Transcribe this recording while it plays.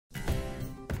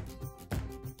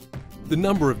The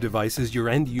number of devices your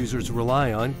end users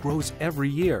rely on grows every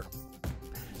year.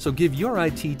 So give your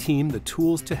IT team the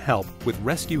tools to help with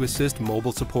RescueAssist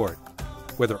Mobile Support.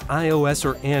 Whether iOS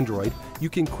or Android, you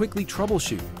can quickly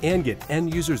troubleshoot and get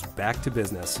end users back to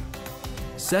business.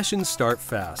 Sessions start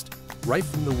fast. Right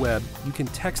from the web, you can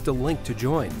text a link to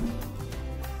join.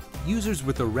 Users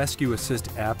with the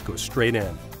RescueAssist app go straight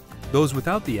in. Those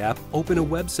without the app open a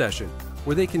web session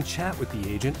where they can chat with the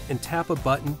agent and tap a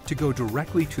button to go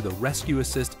directly to the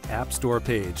RescueAssist App Store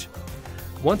page.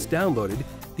 Once downloaded,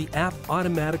 the app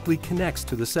automatically connects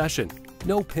to the session.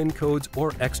 No PIN codes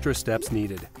or extra steps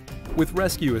needed. With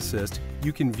RescueAssist,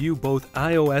 you can view both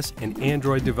iOS and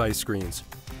Android device screens,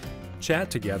 chat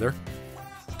together,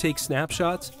 take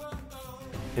snapshots,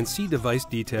 and see device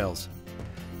details.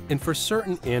 And for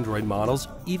certain Android models,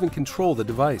 even control the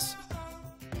device.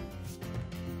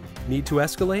 Need to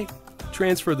escalate?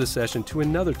 Transfer the session to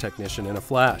another technician in a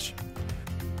flash.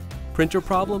 Printer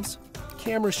problems?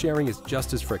 Camera sharing is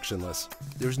just as frictionless.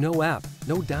 There's no app,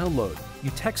 no download.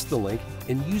 You text the link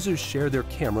and users share their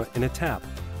camera in a tap,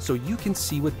 so you can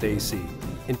see what they see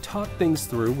and talk things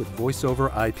through with voice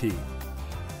over IP.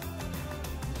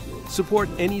 Support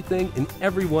anything and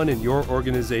everyone in your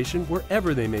organization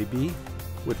wherever they may be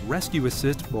with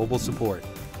RescueAssist Mobile Support.